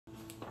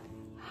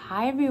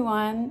Hi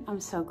everyone,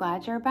 I'm so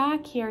glad you're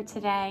back here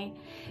today.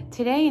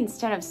 Today,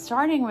 instead of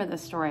starting with a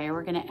story,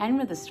 we're going to end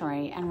with a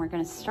story, and we're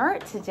going to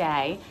start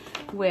today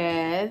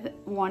with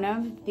one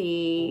of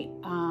the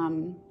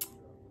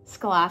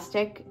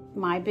Scholastic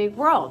My Big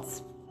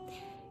Worlds.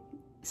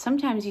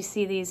 Sometimes you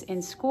see these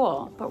in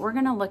school, but we're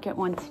going to look at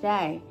one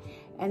today,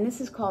 and this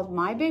is called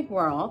My Big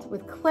World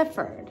with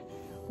Clifford.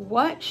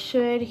 What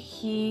should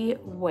he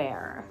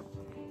wear?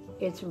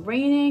 It's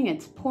raining,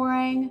 it's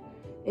pouring.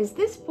 Is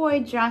this boy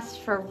dressed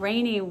for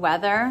rainy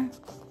weather?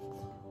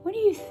 What do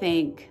you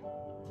think?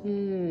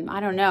 I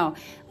don't know.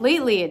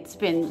 Lately, it's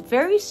been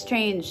very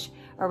strange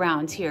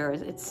around here.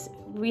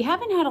 We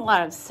haven't had a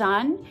lot of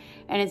sun,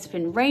 and it's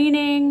been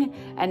raining,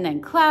 and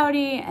then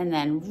cloudy, and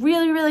then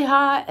really, really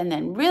hot, and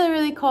then really,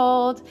 really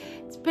cold.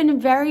 It's been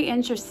very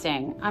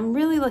interesting. I'm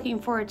really looking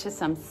forward to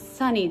some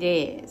sunny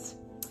days.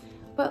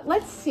 But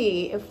let's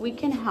see if we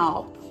can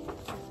help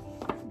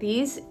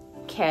these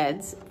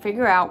kids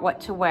figure out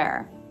what to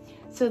wear.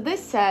 So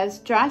this says,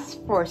 dress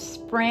for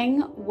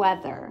spring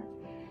weather.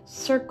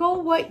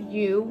 Circle what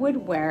you would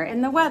wear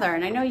in the weather.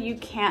 And I know you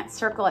can't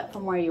circle it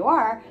from where you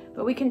are,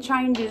 but we can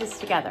try and do this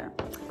together.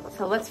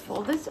 So let's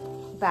fold this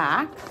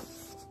back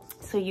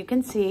so you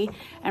can see.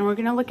 And we're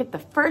gonna look at the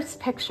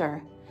first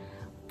picture.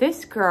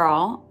 This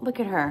girl, look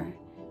at her.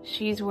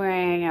 She's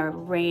wearing a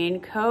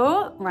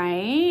raincoat,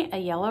 right? A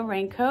yellow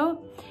raincoat,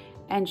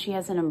 and she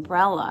has an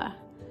umbrella.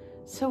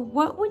 So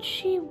what would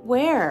she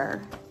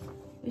wear?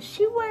 Is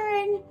she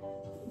wearing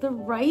the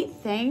right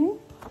thing?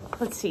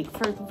 Let's see,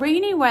 for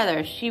rainy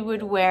weather, she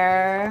would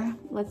wear,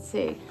 let's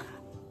see,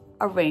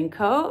 a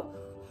raincoat.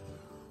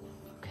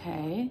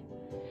 Okay.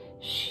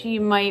 She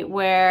might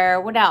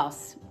wear, what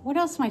else? What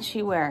else might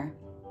she wear?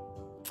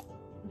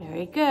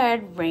 Very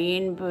good,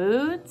 rain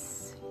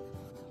boots.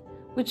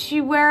 Would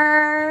she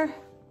wear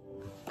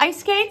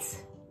ice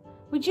skates?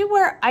 Would you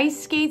wear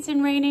ice skates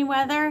in rainy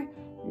weather?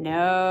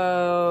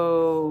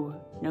 No,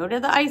 no to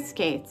the ice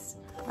skates.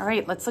 All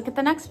right, let's look at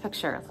the next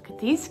picture. Look at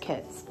these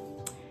kids.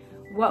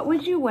 What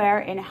would you wear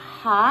in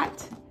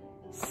hot,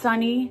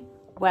 sunny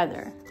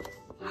weather?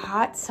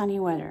 Hot, sunny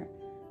weather.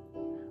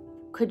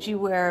 Could you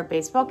wear a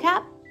baseball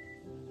cap?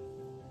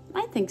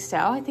 I think so.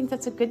 I think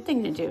that's a good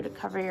thing to do, to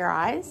cover your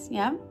eyes,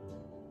 yeah,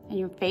 and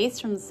your face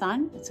from the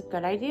sun. It's a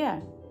good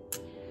idea.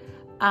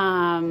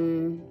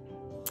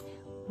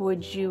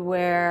 Would you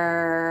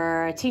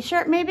wear a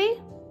t-shirt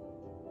maybe?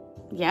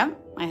 Yeah,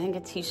 I think a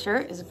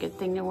t-shirt is a good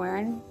thing to wear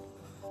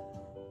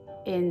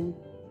in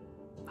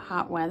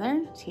hot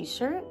weather.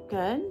 T-shirt,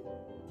 good.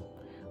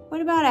 What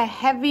about a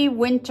heavy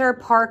winter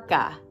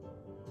parka?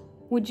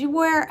 Would you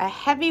wear a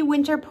heavy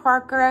winter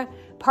parka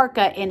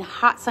in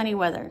hot sunny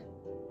weather?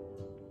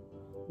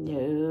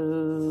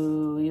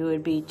 No, you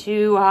would be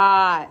too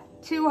hot,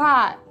 too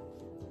hot.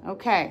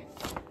 Okay,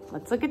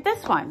 let's look at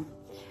this one.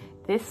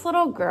 This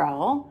little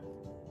girl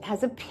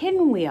has a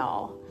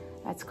pinwheel.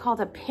 That's called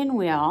a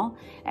pinwheel.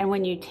 And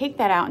when you take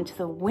that out into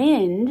the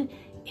wind,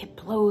 it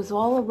blows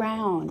all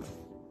around.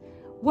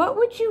 What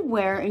would you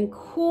wear in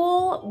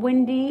cool,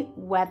 windy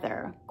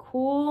weather?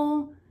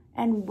 Cool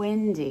and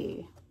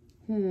windy.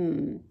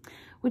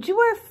 Would you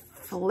wear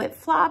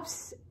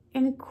flip-flops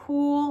in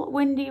cool,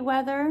 windy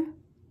weather?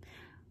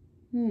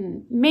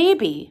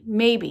 Maybe.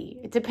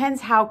 It depends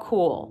how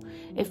cool.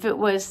 If it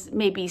was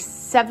maybe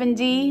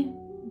 70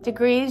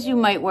 degrees, you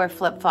might wear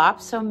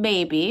flip-flops. So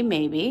maybe.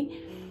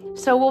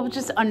 So we'll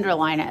just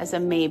underline it as a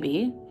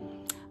maybe.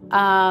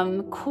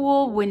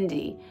 Cool,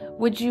 windy.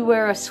 Would you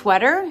wear a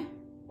sweater?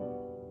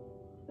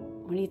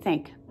 What do you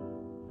think?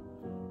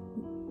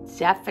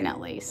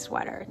 Definitely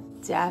sweater,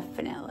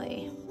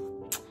 definitely.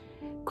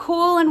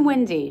 Cool and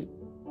windy.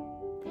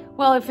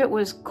 Well, if it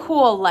was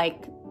cool,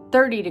 like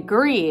 30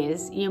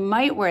 degrees, you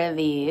might wear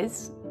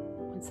these.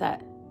 What's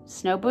that?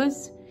 Snow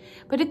boots?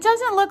 But it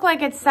doesn't look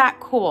like it's that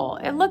cool.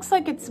 It looks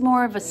like it's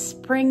more of a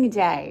spring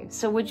day.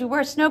 So would you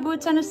wear snow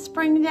boots on a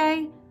spring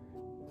day?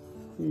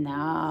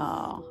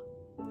 No.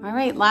 All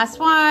right, last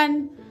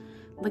one.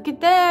 Look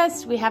at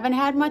this. We haven't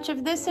had much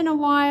of this in a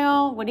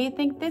while. What do you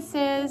think this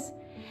is?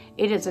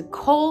 It is a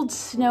cold,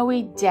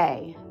 snowy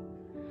day.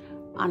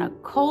 On a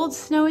cold,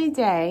 snowy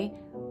day,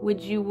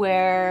 would you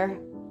wear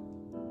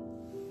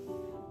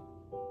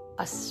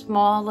a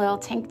small little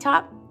tank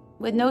top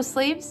with no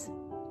sleeves?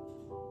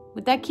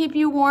 Would that keep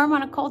you warm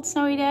on a cold,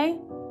 snowy day?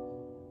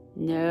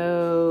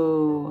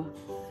 No.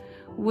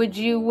 Would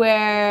you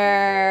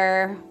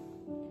wear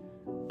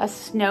a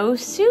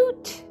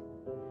snowsuit?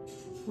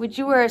 Would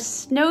you wear a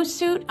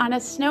snowsuit on a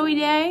snowy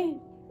day?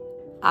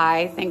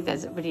 I think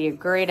that would be a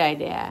great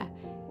idea.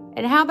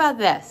 And how about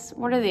this?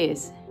 What are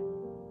these?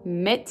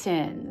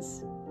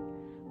 Mittens.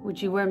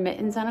 Would you wear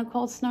mittens on a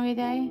cold, snowy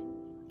day?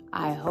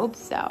 I hope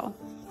so,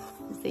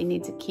 because they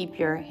need to keep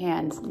your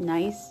hands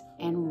nice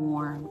and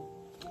warm.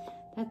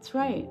 That's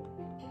right.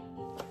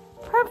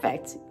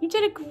 Perfect. You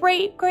did a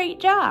great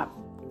job.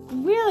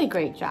 Really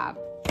great job.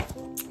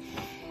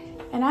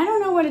 And I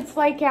don't know what it's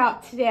like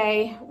out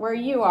today where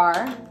you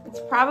are. It's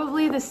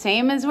probably the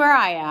same as where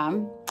I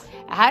am,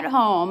 at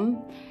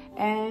home.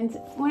 And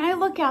when I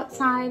look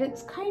outside,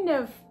 it's kind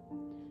of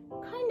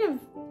kind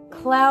of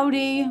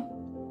cloudy.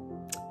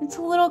 It's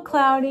a little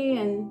cloudy,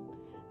 and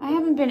I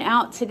haven't been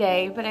out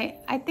today, but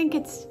I think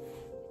it's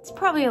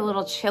probably a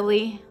little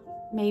chilly,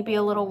 maybe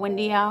a little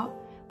windy out,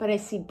 but I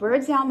see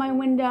birds out my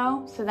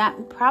window, so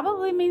that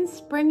probably means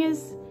spring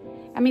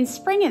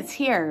is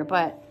here,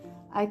 but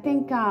I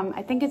think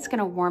it's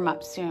gonna warm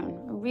up soon.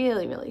 I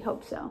really, really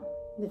hope so.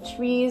 The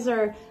trees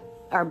are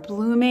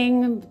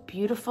blooming,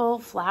 beautiful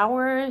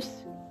flowers.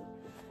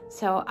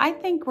 So I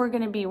think we're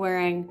gonna be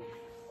wearing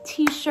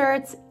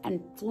t-shirts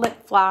and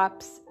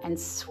flip-flops and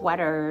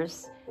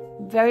sweaters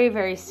very,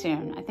 very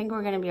soon. I think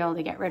we're gonna be able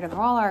to get rid of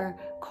all our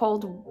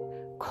cold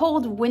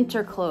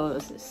winter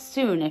clothes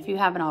soon if you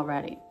haven't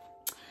already.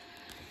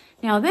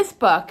 Now this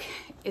book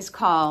is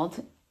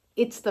called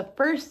It's the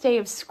First Day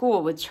of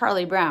School with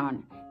Charlie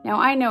Brown. Now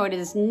I know it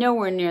is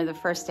nowhere near the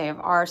first day of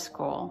our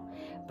school,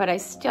 but I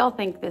still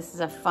think this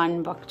is a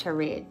fun book to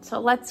read. So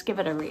let's give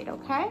it a read,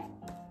 okay?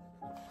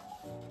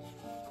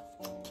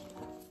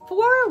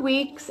 4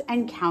 weeks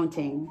and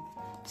counting.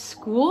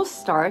 School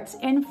starts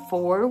in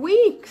 4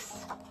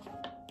 weeks.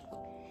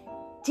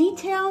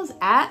 Details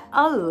at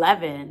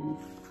 11.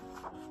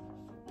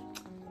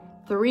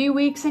 3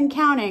 weeks and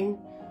counting.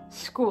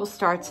 School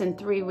starts in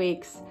 3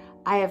 weeks.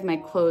 I have my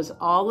clothes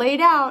all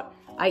laid out.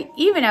 I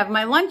even have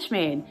my lunch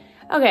made.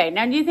 Okay,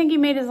 now do you think he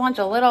made his lunch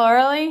a little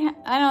early?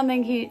 I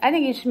think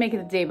he should make it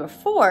the day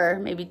before,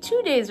 maybe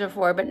 2 days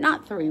before, but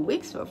not 3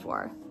 weeks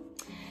before.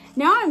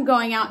 Now I'm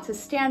going out to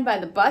stand by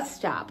the bus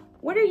stop.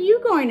 What are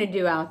you going to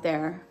do out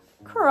there?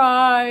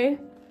 Cry.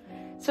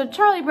 So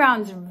Charlie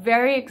Brown's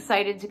very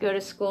excited to go to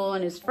school,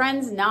 and his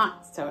friend's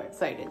not so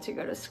excited to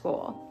go to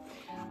school.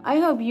 I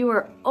hope you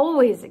are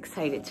always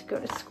excited to go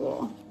to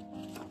school.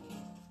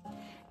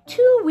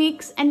 2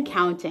 weeks and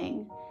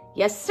counting.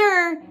 Yes,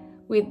 sir.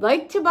 We'd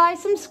like to buy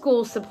some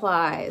school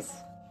supplies.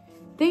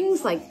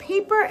 Things like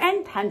paper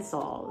and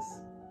pencils.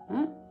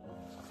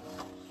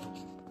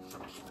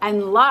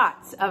 And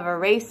lots of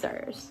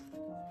erasers.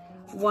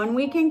 1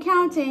 week and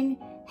counting.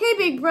 Hey,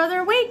 big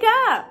brother, wake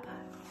up.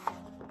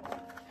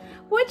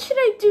 What should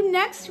I do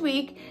next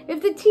week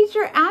if the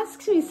teacher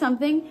asks me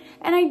something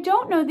and I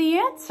don't know the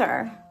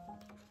answer?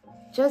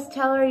 Just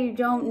tell her you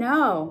don't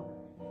know.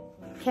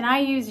 Can I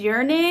use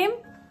your name?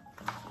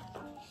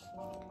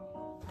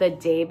 The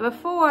day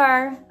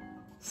before.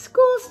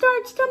 School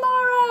starts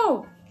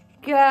tomorrow.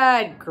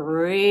 Good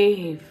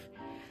grief.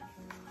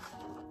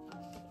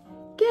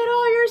 Get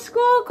all your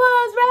school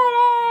clothes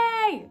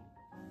ready.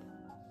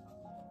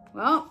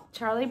 Well,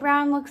 Charlie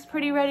Brown looks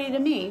pretty ready to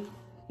me.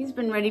 He's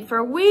been ready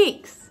for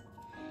weeks.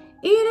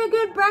 Eat a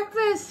good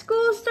breakfast.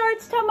 School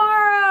starts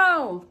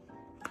tomorrow.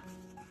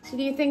 So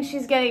do you think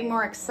she's getting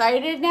more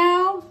excited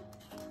now?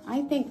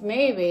 I think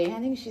maybe. I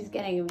think she's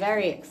getting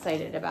very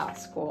excited about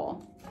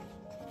school.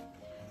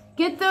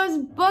 Get those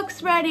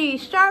books ready.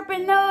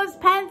 Sharpen those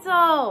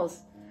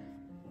pencils.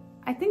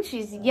 I think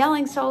she's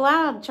yelling so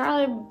loud,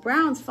 Charlie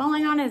Brown's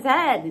falling on his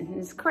head.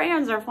 His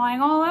crayons are flying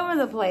all over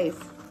the place.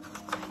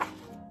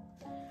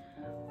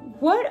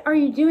 What are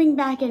you doing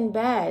back in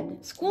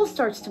bed? School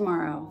starts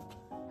tomorrow.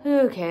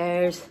 Who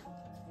cares?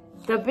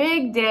 The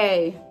big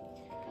day.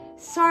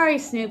 Sorry,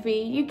 Snoopy,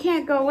 you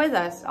can't go with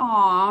us.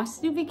 Aw,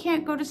 Snoopy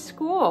can't go to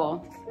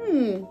school.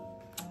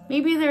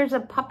 Maybe there's a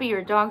puppy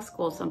or dog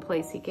school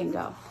someplace he can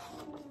go.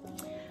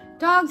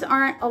 Dogs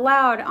aren't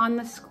allowed on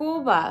the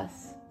school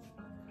bus.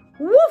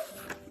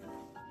 Woof!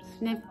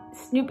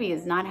 Snoopy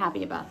is not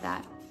happy about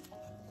that.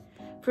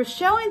 For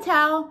show and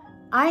tell,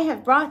 I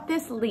have brought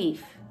this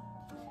leaf.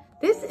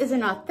 This is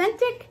an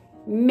authentic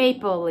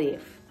maple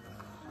leaf.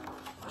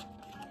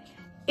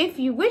 If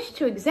you wish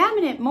to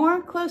examine it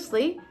more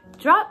closely,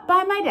 drop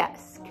by my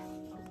desk.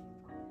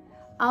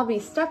 I'll be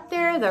stuck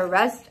there the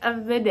rest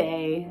of the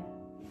day.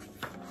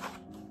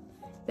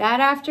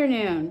 That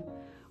afternoon,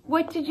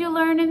 what did you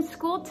learn in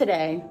school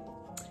today?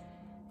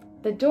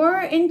 The door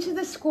into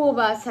the school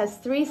bus has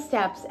 3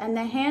 steps and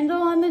the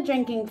handle on the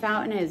drinking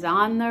fountain is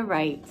on the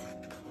right.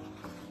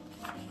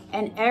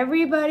 And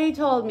everybody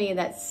told me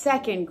that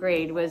 2nd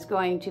grade was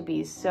going to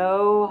be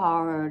so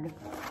hard.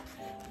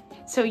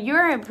 So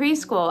you're in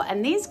preschool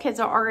and these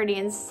kids are already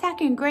in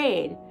 2nd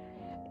grade.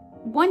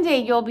 One day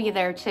you'll be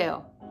there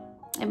too.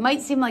 It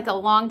might seem like a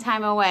long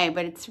time away,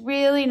 but it's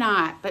really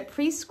not. But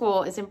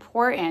preschool is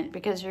important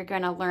because you're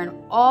going to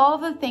learn all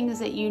the things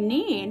that you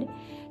need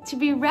to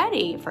be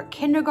ready for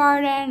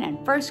kindergarten and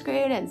 1st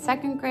grade and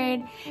 2nd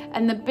grade.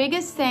 And the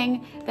biggest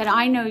thing that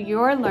I know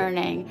you're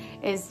learning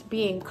is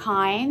being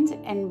kind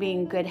and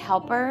being good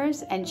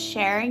helpers and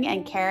sharing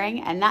and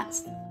caring. And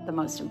that's the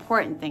most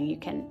important thing you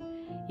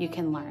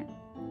can learn.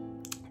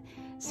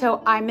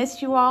 So I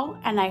miss you all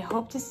and I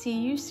hope to see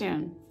you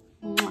soon.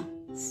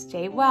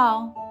 Stay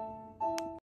well.